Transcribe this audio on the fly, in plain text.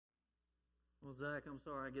Well, Zach, I'm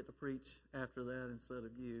sorry I get to preach after that instead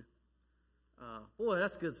of you. Boy,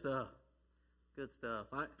 that's good stuff. Good stuff.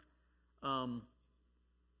 I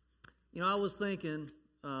was thinking,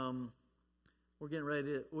 we're getting ready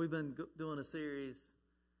to, we've been doing a series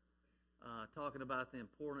talking about the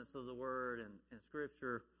importance of the Word and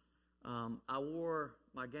Scripture. I wore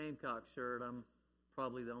my Gamecock shirt. I'm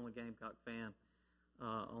probably the only Gamecock fan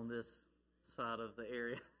on this side of the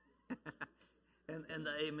area. and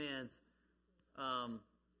the amens.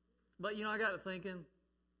 But, I got to thinking,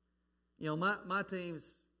 my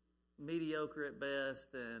team's mediocre at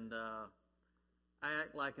best, and I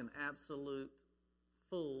act like an absolute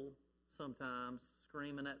fool sometimes,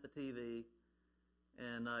 screaming at the TV.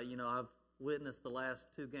 And, I've witnessed the last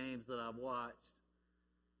two games that I've watched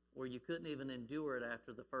where you couldn't even endure it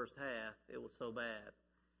after the first half. It was so bad.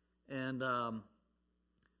 And,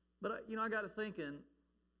 but, I got to thinking,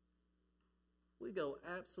 we go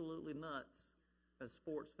absolutely nuts as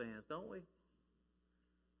sports fans, don't we?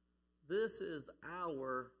 This is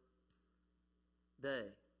our day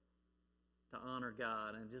to honor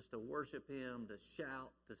God and just to worship Him, to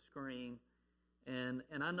shout, to scream. And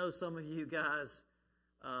I know some of you guys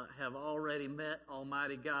have already met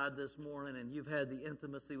Almighty God this morning, and you've had the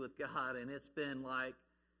intimacy with God, and it's been like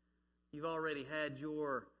you've already had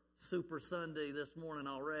your Super Sunday this morning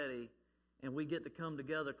already, and we get to come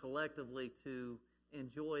together collectively to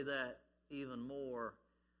enjoy that even more.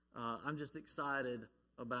 I'm just excited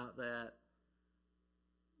about that.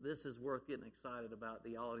 This is worth getting excited about,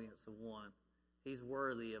 the audience of one. He's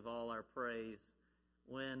worthy of all our praise.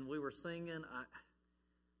 When we were singing,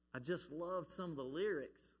 I just loved some of the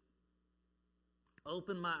lyrics.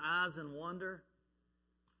 Open my eyes in wonder.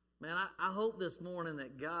 Man, I hope this morning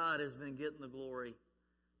that God has been getting the glory.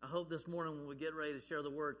 I hope this morning when we get ready to share the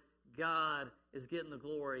Word, God is getting the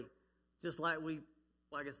glory. Just like we,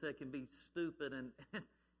 like I said, can be stupid and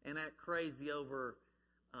act crazy over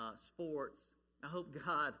sports. I hope,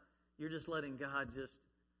 God, you're just letting God just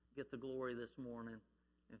get the glory this morning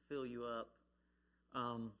and fill you up.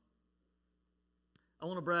 I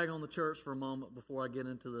want to brag on the church for a moment before I get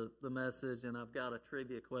into the message, and I've got a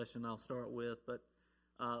trivia question I'll start with, but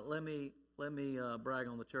let me brag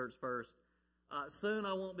on the church first. Soon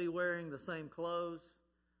I won't be wearing the same clothes.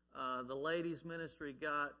 The ladies' ministry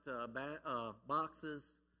got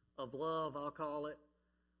boxes of love, I'll call it,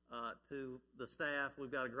 to the staff.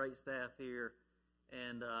 We've got a great staff here,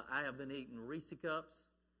 and I have been eating Reese Cups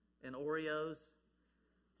and Oreos.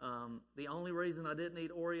 The only reason I didn't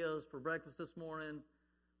eat Oreos for breakfast this morning,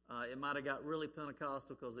 it might have got really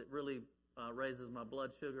Pentecostal because it really raises my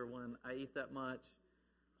blood sugar when I eat that much.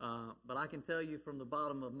 But I can tell you from the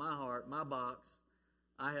bottom of my heart, my box,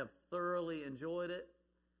 I have thoroughly enjoyed it.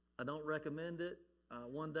 I don't recommend it.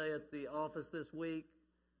 One day at the office this week,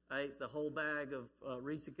 I ate the whole bag of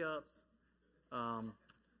Reese Cups.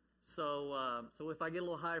 So if I get a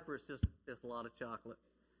little hyper, it's a lot of chocolate.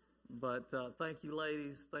 But thank you,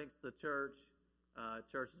 ladies. Thanks to the church.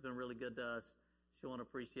 Church has been really good to us, showing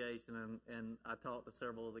appreciation. And I talked to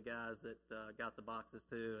several of the guys that got the boxes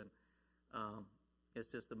too. And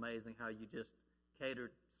it's just amazing how you just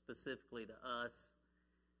catered specifically to us.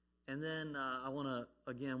 And then I want to,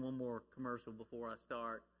 again, one more commercial before I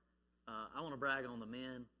start. I want to brag on the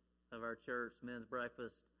men of our church, men's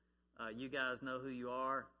breakfast. You guys know who you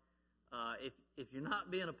are. If you're not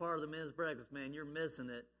being a part of the men's breakfast, man, you're missing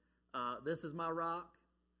it. This is my rock,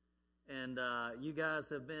 and you guys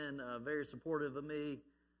have been very supportive of me,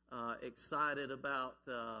 excited about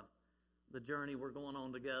the journey we're going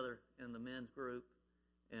on together in the men's group,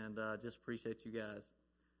 and just appreciate you guys.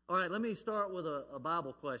 All right, let me start with a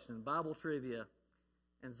Bible question, Bible trivia,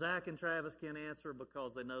 and Zach and Travis can answer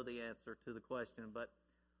because they know the answer to the question, but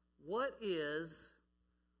what is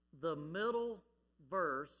the middle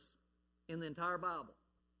verse in the entire Bible?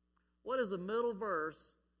 What is the middle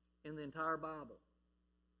verse in the entire Bible?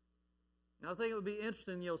 Now, I think it would be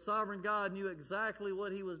interesting, Sovereign God knew exactly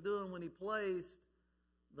what He was doing when He placed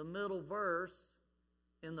the middle verse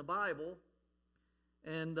in the Bible,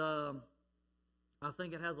 and I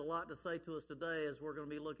think it has a lot to say to us today as we're going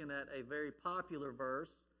to be looking at a very popular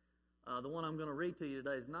verse. The one I'm going to read to you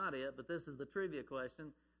today is not it, but this is the trivia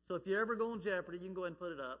question. So if you ever go on Jeopardy, you can go ahead and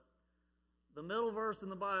put it up. The middle verse in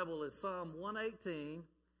the Bible is Psalm 118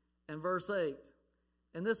 and verse 8.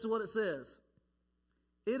 And this is what it says.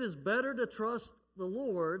 It is better to trust the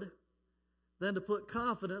Lord than to put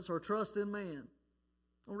confidence or trust in man.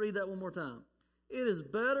 I'll read that one more time. It is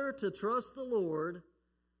better to trust the Lord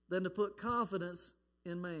than to put confidence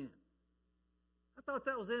in man. I thought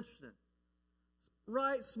that was interesting.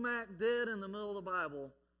 Right smack dead in the middle of the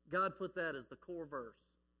Bible, God put that as the core verse.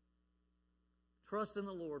 Trust in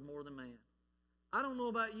the Lord more than man. I don't know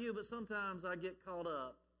about you, but sometimes I get caught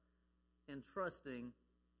up in trusting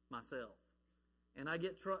myself. And I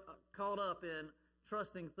get caught up in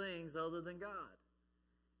trusting things other than God.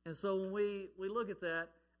 And so when we look at that,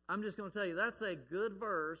 I'm just going to tell you, that's a good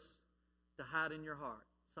verse to hide in your heart.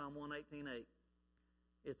 Psalm 118:8.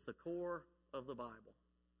 It's the core of the Bible.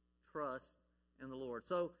 Trust in the Lord.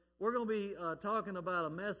 So we're going to be talking about a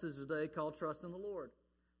message today called Trust in the Lord,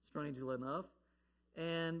 strangely enough.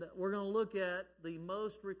 And we're going to look at the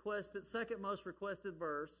second most requested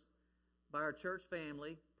verse by our church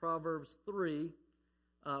family, Proverbs 3,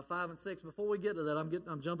 5 and 6. Before we get to that,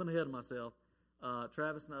 I'm jumping ahead of myself.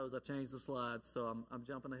 Travis knows I changed the slides, so I'm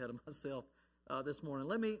jumping ahead of myself this morning.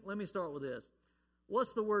 Let me start with this.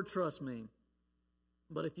 What's the word trust mean?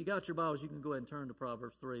 But if you got your Bibles, you can go ahead and turn to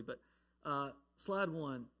Proverbs 3. But slide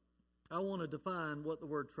 1, I want to define what the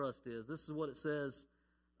word trust is. This is what it says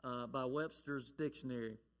by Webster's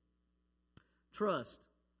Dictionary. Trust,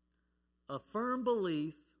 a firm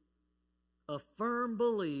belief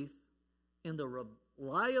in the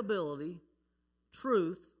reliability,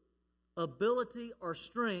 truth, ability, or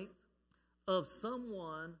strength of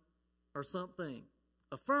someone or something.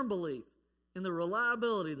 A firm belief in the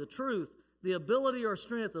reliability, the truth, the ability or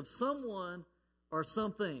strength of someone or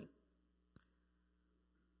something.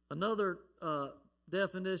 Another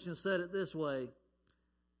definition said it this way: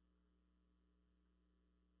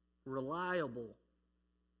 reliable.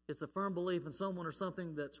 It's a firm belief in someone or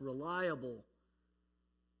something that's reliable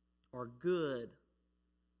or good,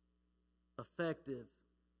 effective,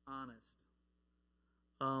 honest.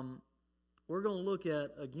 We're going to look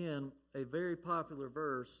at, again, a very popular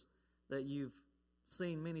verse that you've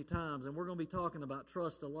seen many times, and we're going to be talking about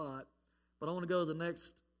trust a lot. But I want to go to the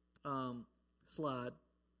next slide.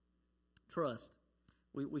 Trust.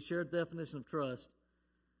 We shared the definition of trust.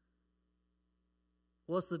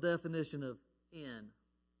 What's the definition of in?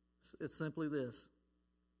 It's simply this: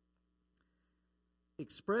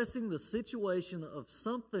 expressing the situation of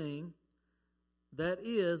something that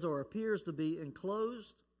is or appears to be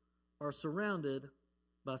enclosed or surrounded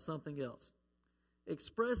by something else.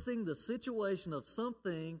 Expressing the situation of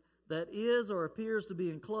something that is or appears to be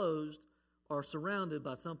enclosed or surrounded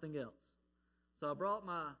by something else. So I brought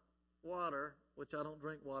my water, which I don't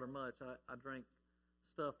drink water much. I drink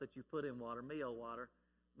stuff that you put in water, Mio water.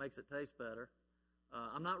 Makes it taste better.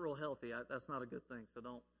 I'm not real healthy. That's not a good thing, so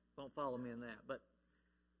don't follow me in that. But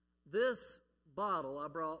this bottle I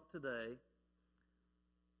brought today,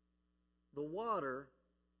 the water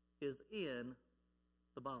is in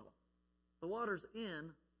the bottle. The water's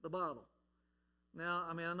in the bottle. Now,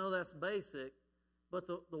 I mean, I know that's basic, but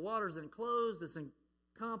the water's enclosed, it's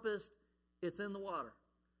encompassed, it's in the water.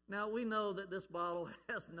 Now, we know that this bottle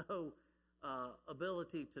has no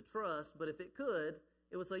ability to trust, but if it could,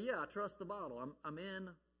 it would say, yeah, I trust the bottle. I'm in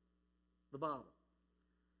the bottle.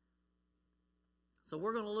 So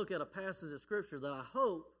we're going to look at a passage of Scripture that I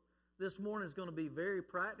hope this morning is going to be very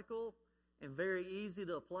practical and very easy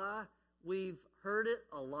to apply. We've heard it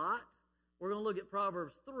a lot. We're going to look at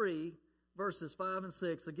Proverbs 3, verses 5 and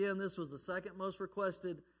 6. Again, this was the second most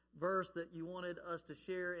requested verse that you wanted us to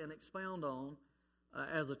share and expound on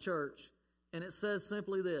as a church. And it says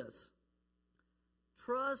simply this: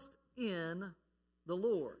 trust in the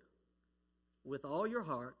Lord with all your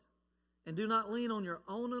heart, and do not lean on your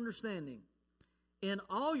own understanding. In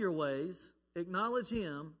all your ways acknowledge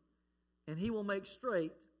Him, and He will make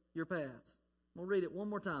straight your paths. We'll read it one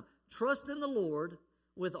more time. Trust in the Lord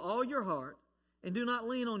with all your heart, and do not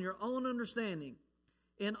lean on your own understanding.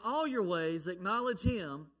 In all your ways acknowledge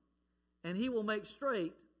Him, and He will make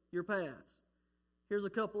straight your paths. Here's a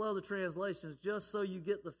couple other translations just so you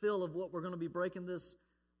get the feel of what we're going to be breaking this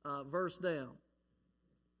verse down.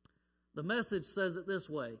 The Message says it this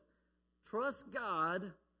way: trust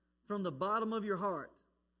God from the bottom of your heart.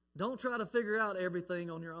 Don't try to figure out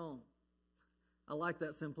everything on your own. I like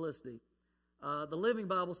that simplicity. The Living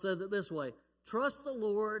Bible says it this way: trust the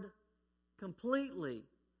Lord completely.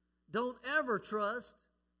 Don't ever trust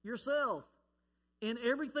yourself. In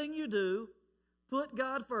everything you do, put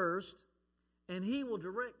God first, and He will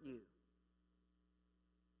direct you.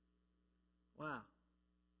 Wow.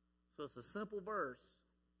 So it's a simple verse,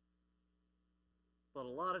 but a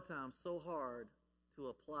lot of times so hard to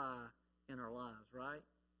apply in our lives, right?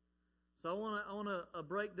 So I want to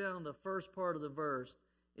break down the first part of the verse.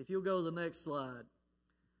 If you'll go to the next slide.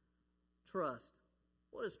 Trust.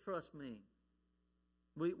 What does trust mean?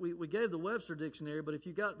 We gave the Webster Dictionary, but if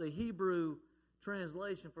you got the Hebrew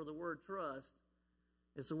translation for the word trust,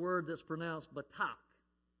 it's a word that's pronounced batak.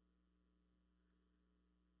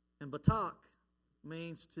 And batak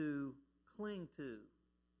means to cling to.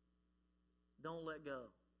 Don't let go.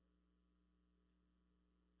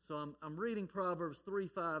 So I'm reading Proverbs 3,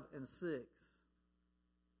 5, and 6.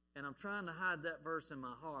 And I'm trying to hide that verse in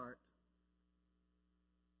my heart.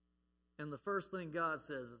 And the first thing God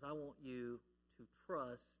says is, I want you to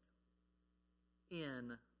trust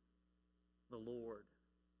in the Lord.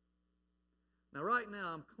 Now, right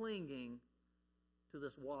now, I'm clinging to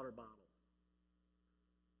this water bottle.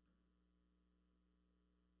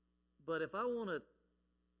 But if I want to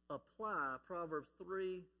apply Proverbs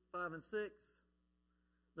 3, 5, and 6,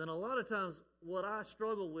 then a lot of times what I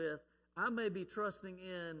struggle with, I may be trusting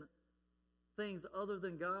in things other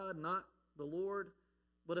than God, not the Lord.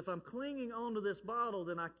 But if I'm clinging on to this bottle,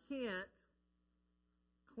 then I can't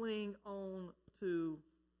cling on to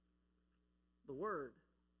the Word.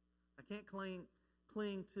 I can't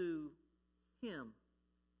cling to Him.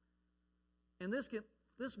 And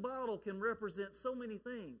this bottle can represent so many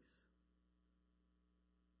things.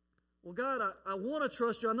 Well, God, I want to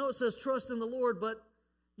trust you. I know it says trust in the Lord, but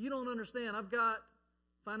you don't understand. I've got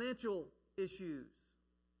financial issues.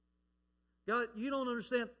 God, you don't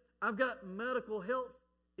understand. I've got medical health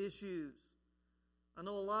issues. I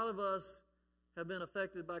know a lot of us have been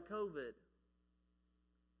affected by COVID.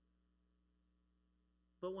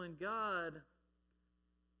 But when God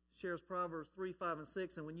shares Proverbs 3, 5, and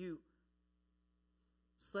 6, and when you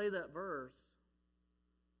say that verse,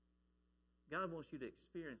 God wants you to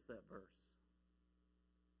experience that verse.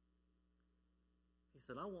 He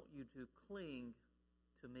said, I want you to cling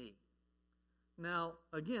to me. Now,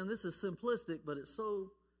 again, this is simplistic, but it's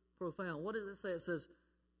so profound. What does it say? It says,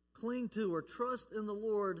 cling to or trust in the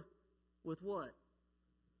Lord with what?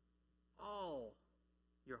 All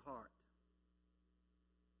your heart.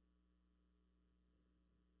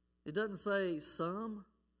 It doesn't say some.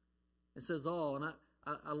 It says all. And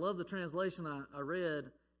I love the translation I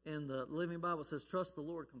read in the Living Bible. It says, trust the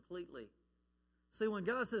Lord completely. See, when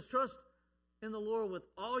God says trust in the Lord with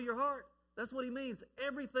all your heart, that's what He means.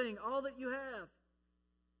 Everything, all that you have.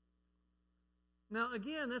 Now,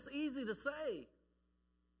 again, that's easy to say.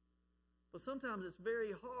 But sometimes it's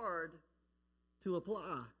very hard to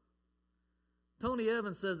apply. Tony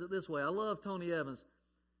Evans says it this way. I love Tony Evans.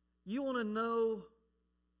 You want to know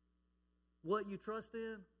what you trust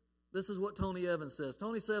in? This is what Tony Evans says.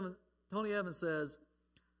 Tony Evans says,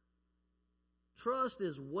 trust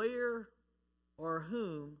is where or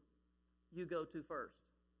whom you go to first.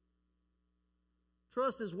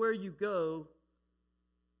 Trust is where you go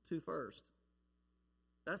to first.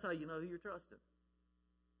 That's how you know who you're trusting.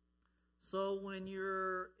 So when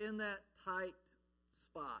you're in that tight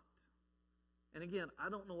spot, and again, I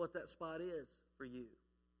don't know what that spot is for you.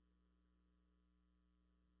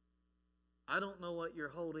 I don't know what you're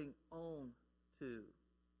holding on to.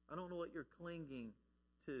 I don't know what you're clinging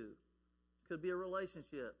to. Could be a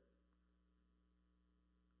relationship.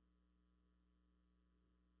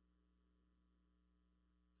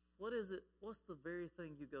 What is it? What's the very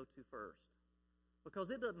thing you go to first?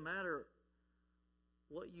 Because it doesn't matter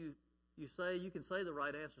what you say. You can say the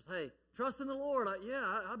right answers. Hey, trust in the Lord.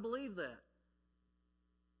 I believe that.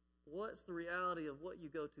 What's the reality of what you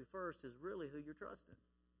go to first is really who you're trusting.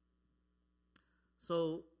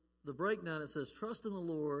 So the breakdown, it says, trust in the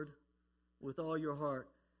Lord with all your heart.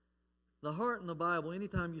 The heart in the Bible,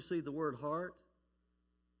 anytime you see the word heart,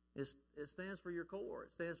 it stands for your core.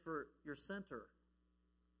 It stands for your center.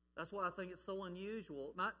 That's why I think it's so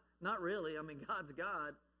unusual. Not really. I mean, God's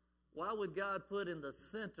God. Why would God put in the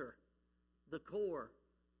center, the core,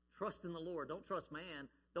 trust in the Lord? Don't trust man.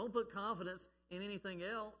 Don't put confidence in anything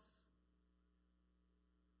else.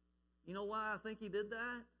 You know why I think He did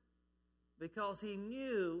that? Because He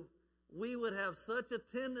knew we would have such a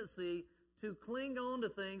tendency to cling on to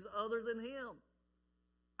things other than Him.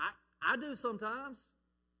 I do sometimes.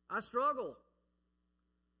 I struggle.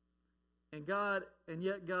 And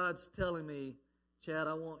yet God's telling me, Chad,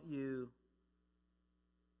 I want you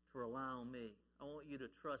to rely on me. I want you to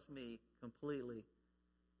trust me completely.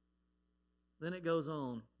 Then it goes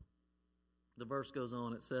on. The verse goes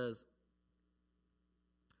on. It says,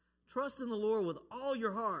 trust in the Lord with all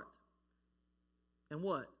your heart. And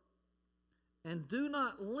what? And do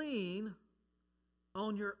not lean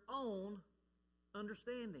on your own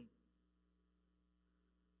understanding.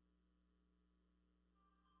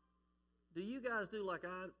 Do you guys do like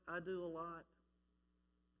I do a lot?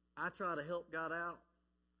 I try to help God out.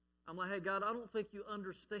 I'm like, hey, God, I don't think you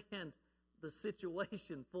understand the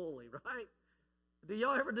situation fully, right? Do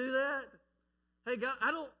y'all ever do that? Hey, God,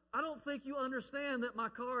 I don't think you understand that my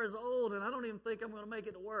car is old and I don't even think I'm going to make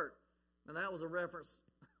it to work. And that was a reference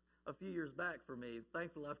a few years back for me.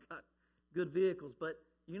 Thankfully, I've got good vehicles. But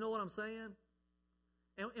You know what I'm saying?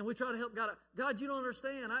 And we try to help God out. God, you don't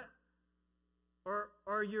understand.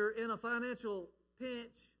 Or you're in a financial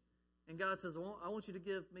pinch, and God says, well, I want you to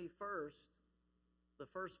give me first the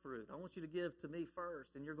first fruit. I want you to give to me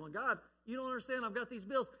first. And you're going, God, you don't understand. I've got these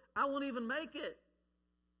bills. I won't even make it.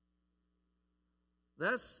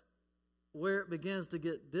 That's where it begins to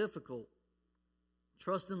get difficult.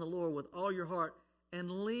 Trust in the Lord with all your heart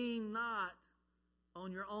and lean not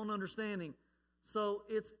on your own understanding. So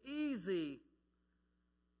it's easy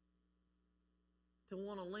to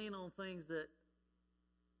want to lean on things that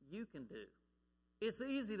you can do. It's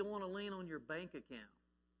easy to want to lean on your bank account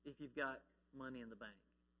if you've got money in the bank.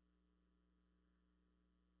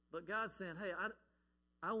 But God's saying, hey,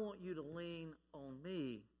 I want you to lean on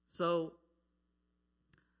me. So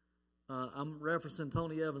I'm referencing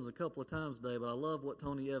Tony Evans a couple of times today, but I love what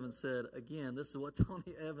Tony Evans said. Again, this is what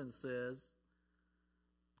Tony Evans says.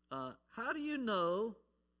 How do you know?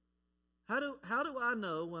 How do I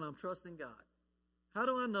know when I'm trusting God? How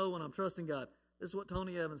do I know when I'm trusting God? This is what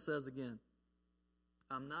Tony Evans says again.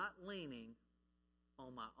 I'm not leaning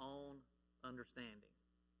on my own understanding.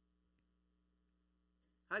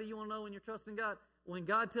 How do you want to know when you're trusting God? When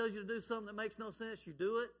God tells you to do something that makes no sense, you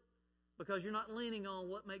do it because you're not leaning on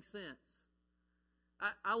what makes sense.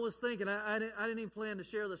 I was thinking, I didn't even plan to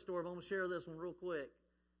share this story, but I'm going to share this one real quick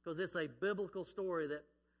because it's a biblical story that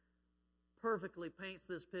perfectly paints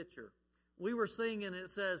this picture. We were singing, and it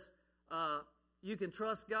says, you can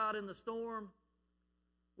trust God in the storm.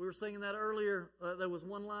 We were singing that earlier. There was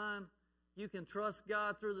one line, you can trust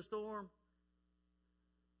God through the storm.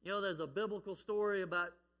 You know, there's a biblical story about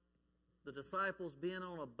the disciples being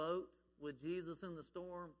on a boat with Jesus in the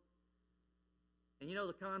storm. And you know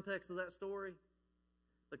the context of that story?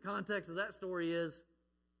 The context of that story is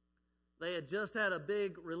they had just had a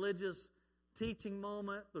big religious teaching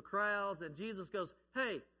moment, the crowds, and Jesus goes,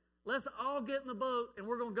 hey, let's all get in the boat and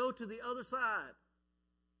we're going to go to the other side.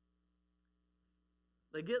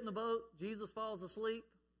 They get in the boat, Jesus falls asleep.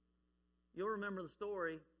 You'll remember the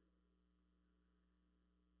story.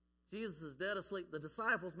 Jesus is dead asleep. The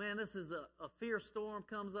disciples, man, this is a fierce storm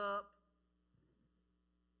comes up.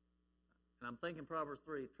 And I'm thinking Proverbs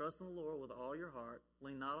 3, trust in the Lord with all your heart.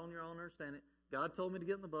 Lean not on your own understanding. God told me to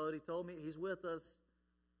get in the boat. He told me He's with us.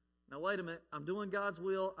 Now, wait a minute. I'm doing God's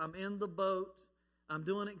will. I'm in the boat. I'm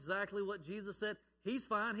doing exactly what Jesus said. He's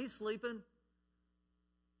fine. He's sleeping.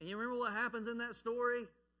 And you remember what happens in that story?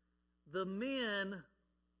 The men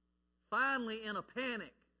finally in a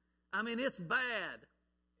panic. I mean, it's bad.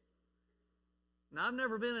 Now, I've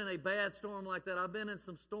never been in a bad storm like that. I've been in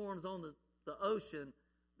some storms on the ocean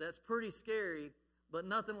that's pretty scary, but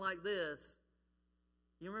nothing like this.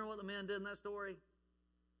 You remember what the men did in that story?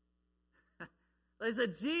 They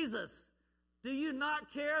said, Jesus, do you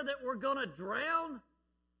not care that we're going to drown?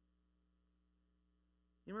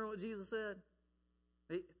 You remember what Jesus said?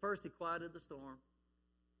 First, He quieted the storm.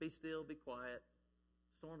 Be still, be quiet.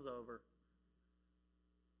 Storm's over.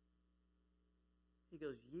 He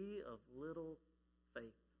goes, ye of little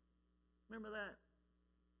faith. Remember that?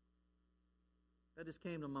 That just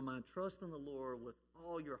came to my mind. Trust in the Lord with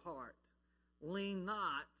all your heart. Lean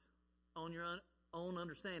not on your own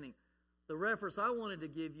understanding. The reference I wanted to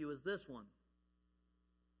give you is this one.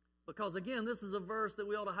 Because again, this is a verse that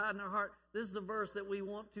we ought to hide in our heart. This is a verse that we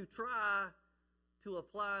want to try to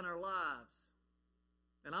apply in our lives.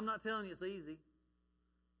 And I'm not telling you it's easy,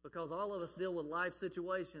 because all of us deal with life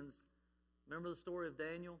situations. Remember the story of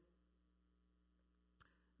Daniel?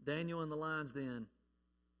 Daniel in the lion's den.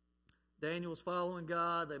 Daniel was following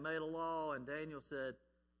God. They made a law, and Daniel said,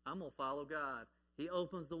 I'm going to follow God. He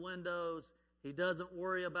opens the windows. He doesn't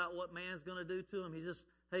worry about what man's going to do to him. He's just,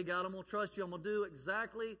 hey, God, I'm going to trust you. I'm going to do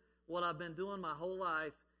exactly what I've been doing my whole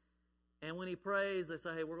life. And when he prays, they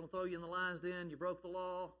say, hey, we're going to throw you in the lion's den. You broke the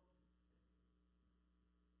law.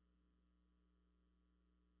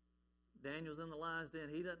 Daniel's in the lion's den.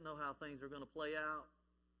 He doesn't know how things are going to play out.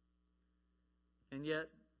 And yet,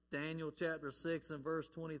 Daniel chapter 6 and verse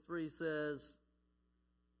 23 says,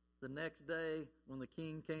 the next day when the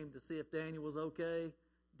king came to see if Daniel was okay,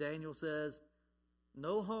 Daniel says,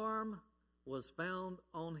 no harm was found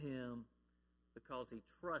on him because he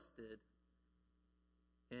trusted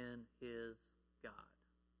in his God.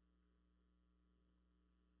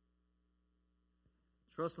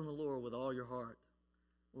 Trust in the Lord with all your heart.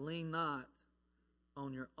 Lean not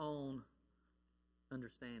on your own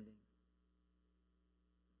understanding.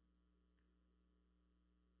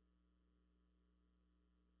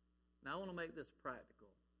 Now, I want to make this practical,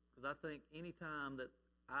 because I think any time that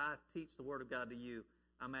I teach the Word of God to you,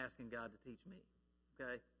 I'm asking God to teach me,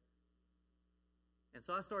 okay? And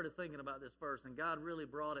so I started thinking about this verse, and God really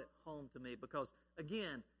brought it home to me because,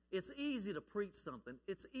 again, it's easy to preach something.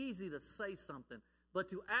 It's easy to say something. But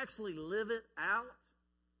to actually live it out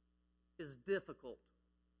is difficult.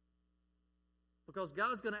 Because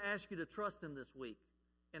God's going to ask you to trust Him this week.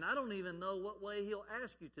 And I don't even know what way He'll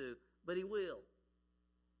ask you to, but He will.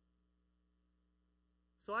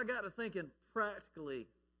 So I got to thinking practically.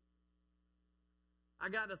 I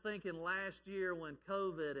got to thinking last year when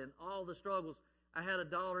COVID and all the struggles, I had a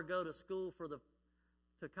daughter go to school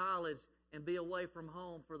to college and be away from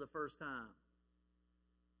home for the first time.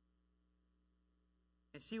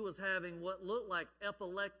 And she was having what looked like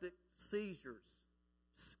epileptic seizures.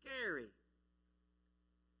 Scary.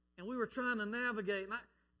 And we were trying to navigate. And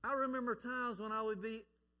I remember times when I would be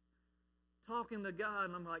talking to God,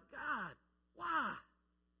 and I'm like, God, why?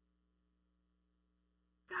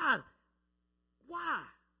 God, why?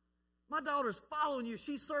 My daughter's following you.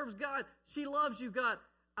 She serves God. She loves you, God.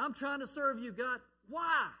 I'm trying to serve you, God.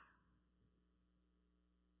 Why?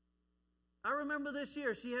 I remember this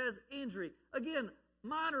year she has injury. Again,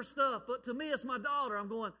 minor stuff, but to me it's my daughter. I'm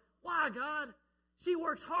going, why, God? She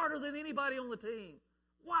works harder than anybody on the team.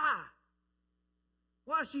 Why?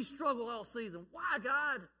 Why she struggle all season? Why,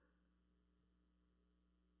 God?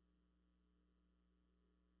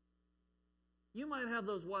 You might have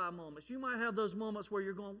those why moments. You might have those moments where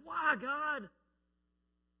you're going, why, God?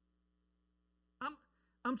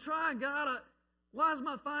 I'm trying, God. Why is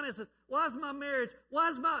my finances? Why is my marriage? Why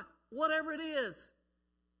is my whatever it is?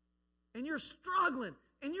 And you're struggling,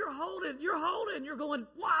 and you're holding, you're going,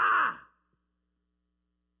 why?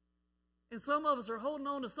 And some of us are holding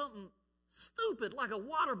on to something stupid like a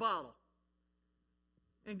water bottle.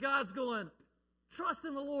 And God's going, trust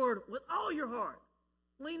in the Lord with all your heart.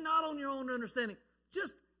 Lean not on your own understanding.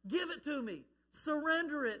 Just give it to me.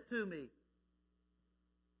 Surrender it to me.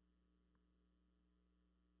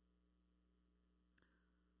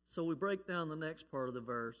 So we break down the next part of the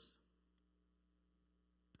verse.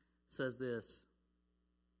 It says this.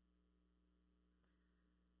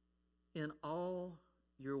 In all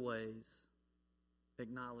your ways,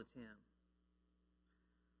 acknowledge Him.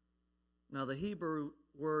 Now the Hebrew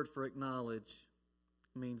word for acknowledge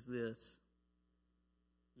means this.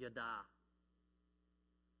 Yada.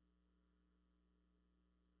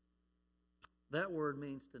 That word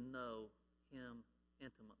means to know Him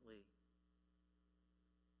intimately.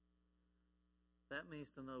 That means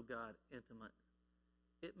to know God intimate.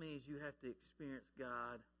 It means you have to experience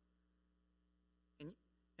God. And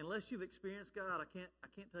unless you've experienced God, I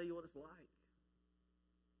can't tell you what it's like.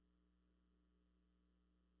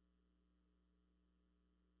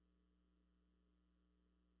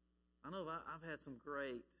 I know I've had some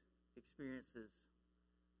great experiences.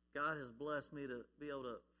 God has blessed me to be able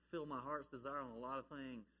to fill my heart's desire on a lot of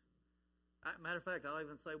things. Matter of fact, I'll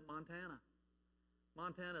even say Montana.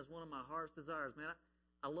 Montana is one of my heart's desires, man.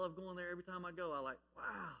 I love going there every time I go. I like,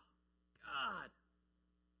 wow, God,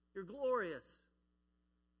 you're glorious.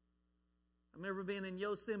 I remember being in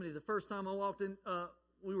Yosemite. The first time I walked in,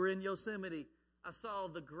 we were in Yosemite. I saw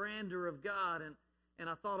the grandeur of God, and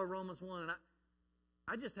I thought of Romans 1, and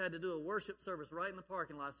I just had to do a worship service right in the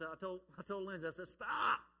parking lot. So I told Lindsay, I said,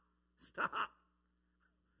 stop.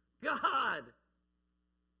 God.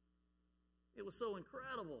 It was so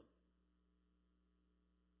incredible.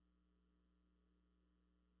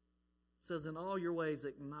 It says, in all your ways,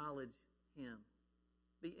 acknowledge Him.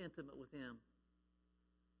 Be intimate with Him.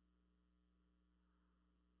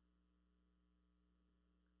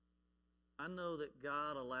 I know that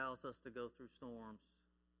God allows us to go through storms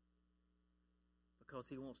because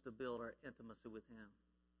He wants to build our intimacy with Him.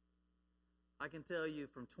 I can tell you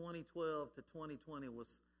from 2012 to 2020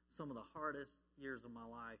 was some of the hardest years of my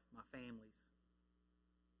life, my family's.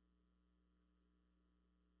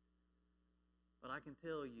 But I can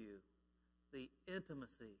tell you the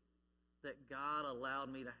intimacy that God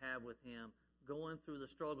allowed me to have with Him going through the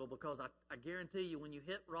struggle, because I guarantee you when you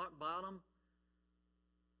hit rock bottom,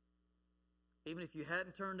 even if you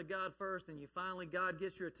hadn't turned to God first and you finally, God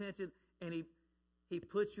gets your attention and He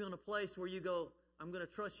puts you in a place where you go, I'm going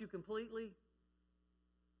to trust you completely,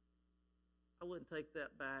 I wouldn't take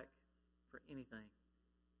that back for anything.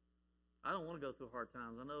 I don't want to go through hard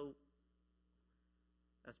times. I know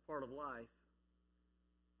that's part of life.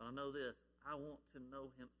 But I know this, I want to know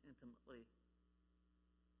Him intimately.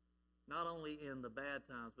 Not only in the bad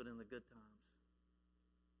times, but in the good times.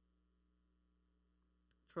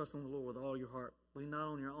 Trust in the Lord with all your heart. Lean not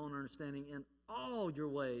on your own understanding. In all your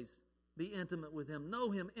ways, be intimate with Him. Know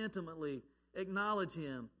Him intimately. Acknowledge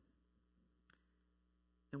Him.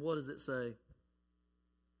 And what does it say?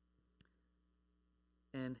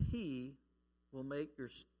 And He will make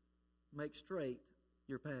straight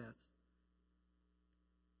your paths.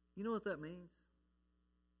 You know what that means?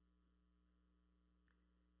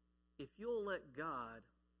 If you'll let God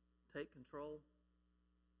take control,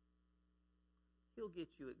 He'll get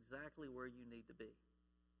you exactly where you need to be.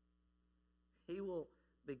 He will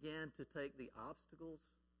begin to take the obstacles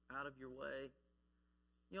out of your way.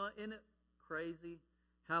 You know, isn't it crazy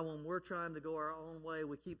how when we're trying to go our own way,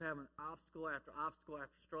 we keep having obstacle after obstacle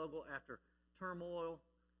after struggle after turmoil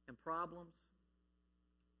and problems?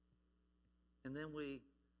 And then we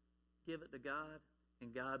give it to God,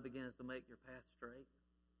 and God begins to make your path straight.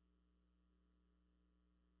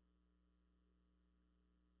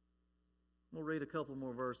 We'll read a couple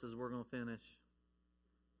more verses. We're going to finish.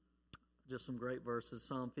 Just some great verses.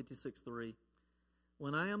 Psalm 56:3.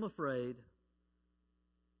 When I am afraid,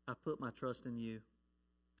 I put my trust in you.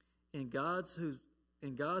 In God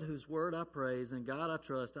whose word I praise, in God I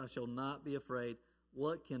trust, I shall not be afraid.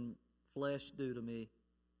 What can flesh do to me?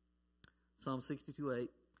 Psalm 62:8.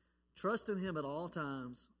 Trust in Him at all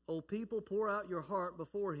times. O people, pour out your heart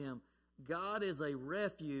before Him. God is a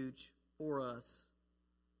refuge for us.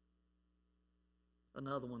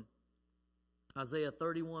 Another one. Isaiah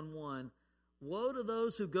 31:1. Woe to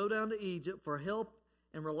those who go down to Egypt for help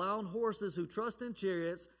and rely on horses, who trust in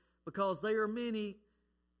chariots because they are many,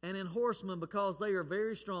 and in horsemen because they are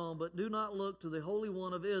very strong, but do not look to the Holy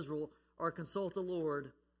One of Israel or consult the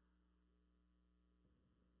Lord.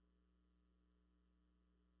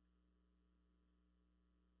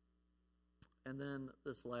 And then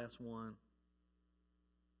this last one.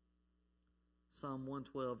 Psalm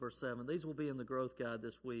 112, verse 7. These will be in the growth guide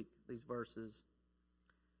this week, these verses.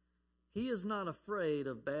 He is not afraid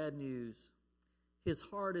of bad news. His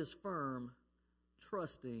heart is firm,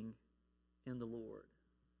 trusting in the Lord.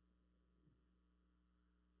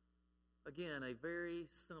 Again, a very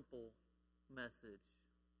simple message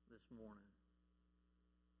this morning.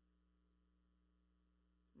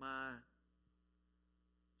 My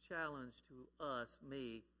challenge to us,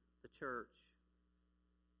 me, the church,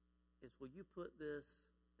 is will you put this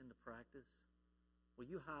into practice? Will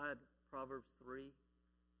you hide Proverbs 3,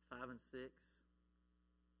 5, and 6?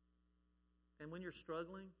 And when you're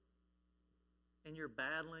struggling and you're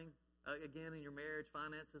battling, again, in your marriage,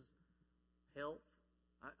 finances, health,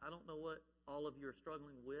 I don't know what all of you are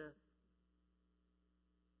struggling with.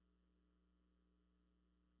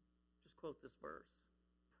 Just quote this verse.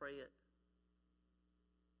 Pray it.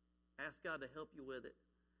 Ask God to help you with it.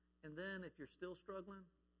 And then if you're still struggling,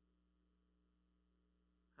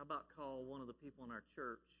 how about call one of the people in our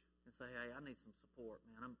church and say, hey, I need some support,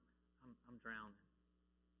 man. I'm drowning.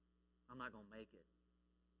 I'm not going to make it.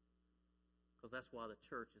 Because that's why the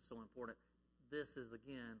church is so important. This is,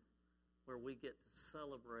 again, where we get to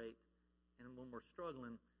celebrate, and when we're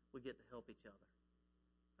struggling, we get to help each other.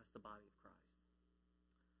 That's the body of Christ.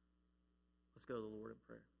 Let's go to the Lord in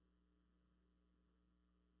prayer.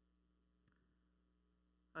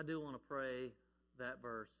 I do want to pray that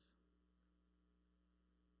verse.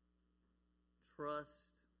 Trust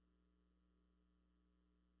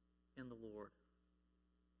in the Lord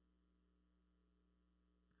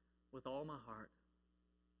with all my heart.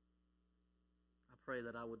 I pray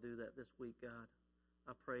that I would do that this week, God.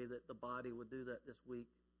 I pray that the body would do that this week.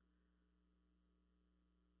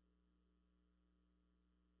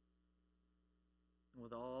 And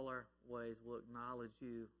with all our ways, we'll acknowledge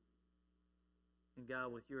you. And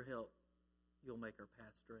God, with your help, you'll make our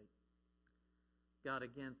path straight. God,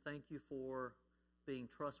 again, thank you for being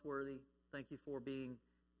trustworthy. Thank you for being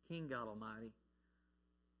King God Almighty,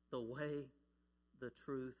 the way, the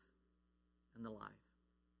truth, and the life.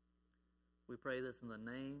 We pray this in the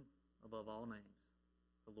name above all names,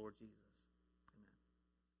 the Lord Jesus.